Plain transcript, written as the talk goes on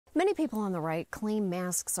Many people on the right claim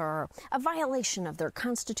masks are a violation of their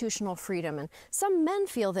constitutional freedom, and some men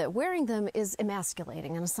feel that wearing them is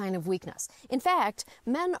emasculating and a sign of weakness. In fact,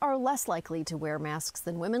 men are less likely to wear masks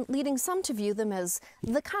than women, leading some to view them as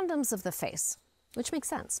the condoms of the face. Which makes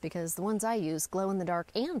sense, because the ones I use glow in the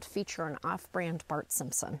dark and feature an off-brand Bart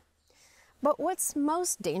Simpson. But what's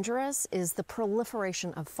most dangerous is the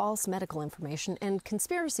proliferation of false medical information and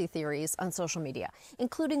conspiracy theories on social media,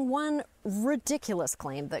 including one ridiculous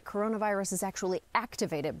claim that coronavirus is actually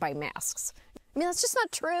activated by masks. I mean, that's just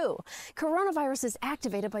not true. Coronavirus is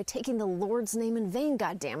activated by taking the Lord's name in vain,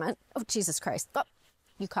 goddammit. Oh, Jesus Christ. Oh,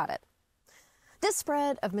 you caught it. This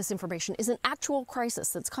spread of misinformation is an actual crisis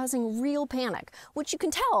that's causing real panic, which you can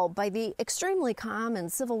tell by the extremely calm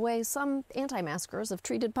and civil way some anti-maskers have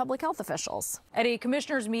treated public health officials. At a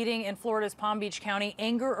commissioners' meeting in Florida's Palm Beach County,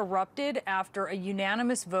 anger erupted after a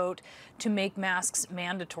unanimous vote to make masks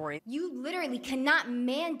mandatory. You literally cannot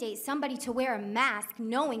mandate somebody to wear a mask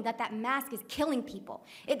knowing that that mask is killing people.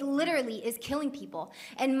 It literally is killing people.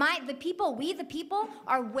 And we the people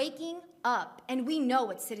are waking up, and we know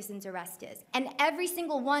what citizen's arrest is. And every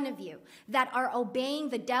single one of you that are obeying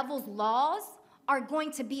the devil's laws are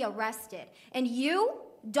going to be arrested. And you,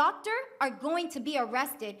 doctor, are going to be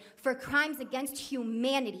arrested for crimes against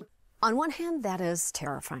humanity. On one hand, that is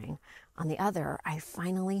terrifying. On the other, I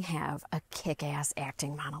finally have a kick-ass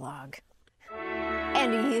acting monologue.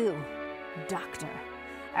 And you, doctor,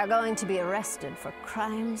 are going to be arrested for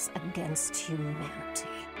crimes against humanity.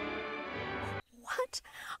 What?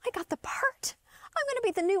 I got the part. I'm going to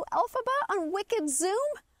be the new Elphaba on Wicked Zoom?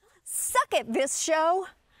 Suck it, this show!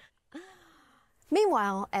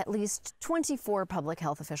 Meanwhile, at least 24 public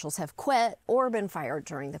health officials have quit or been fired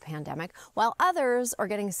during the pandemic, while others are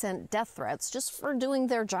getting sent death threats just for doing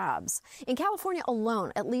their jobs. In California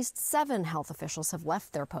alone, at least 7 health officials have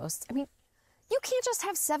left their posts. I mean, you can't just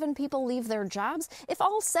have 7 people leave their jobs. If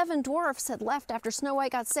all 7 dwarfs had left after Snow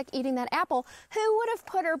White got sick eating that apple, who would have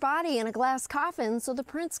put her body in a glass coffin so the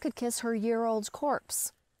prince could kiss her year-old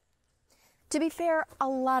corpse? To be fair, a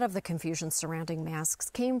lot of the confusion surrounding masks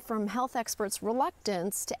came from health experts'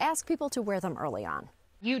 reluctance to ask people to wear them early on.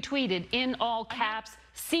 You tweeted in all caps,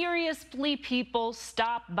 "Seriously, people,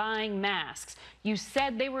 stop buying masks." You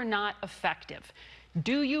said they were not effective.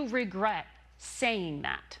 Do you regret saying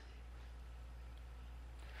that?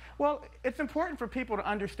 Well, it's important for people to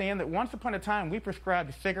understand that once upon a time we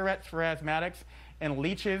prescribed cigarettes for asthmatics and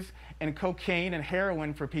leeches and cocaine and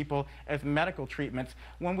heroin for people as medical treatments.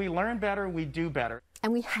 When we learn better, we do better.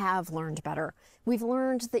 And we have learned better. We've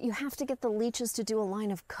learned that you have to get the leeches to do a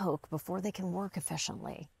line of coke before they can work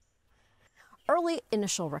efficiently. Early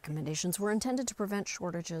initial recommendations were intended to prevent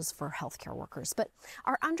shortages for healthcare workers, but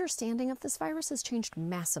our understanding of this virus has changed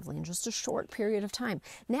massively in just a short period of time.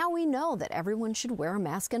 Now we know that everyone should wear a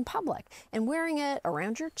mask in public, and wearing it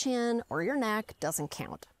around your chin or your neck doesn't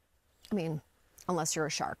count. I mean, unless you're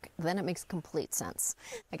a shark, then it makes complete sense.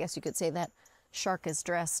 I guess you could say that shark is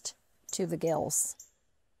dressed to the gills.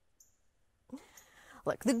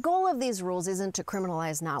 Look, the goal of these rules isn't to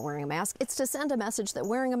criminalize not wearing a mask. It's to send a message that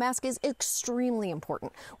wearing a mask is extremely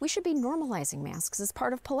important. We should be normalizing masks as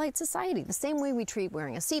part of polite society, the same way we treat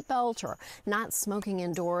wearing a seatbelt or not smoking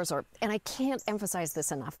indoors or, and I can't emphasize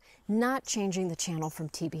this enough, not changing the channel from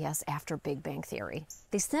TBS after Big Bang Theory.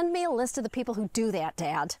 They send me a list of the people who do that,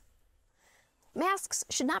 Dad. Masks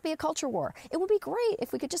should not be a culture war. It would be great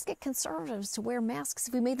if we could just get conservatives to wear masks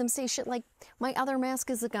if we made them say shit like, "My other mask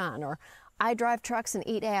is a gun," or "I drive trucks and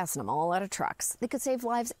eat ass and I'm all out of trucks." They could save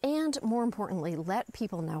lives and, more importantly, let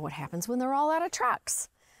people know what happens when they're all out of trucks.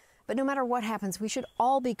 But no matter what happens, we should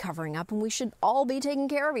all be covering up and we should all be taking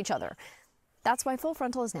care of each other. That's why Full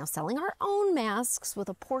Frontal is now selling our own masks with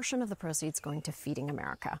a portion of the proceeds going to Feeding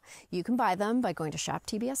America. You can buy them by going to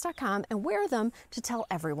shoptbs.com and wear them to tell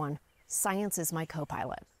everyone, "Science is my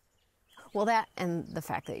co-pilot." Well, that and the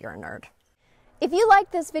fact that you're a nerd. If you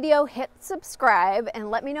liked this video, hit subscribe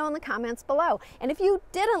and let me know in the comments below. And if you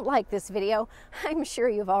didn't like this video, I'm sure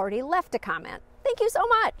you've already left a comment. Thank you so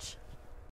much.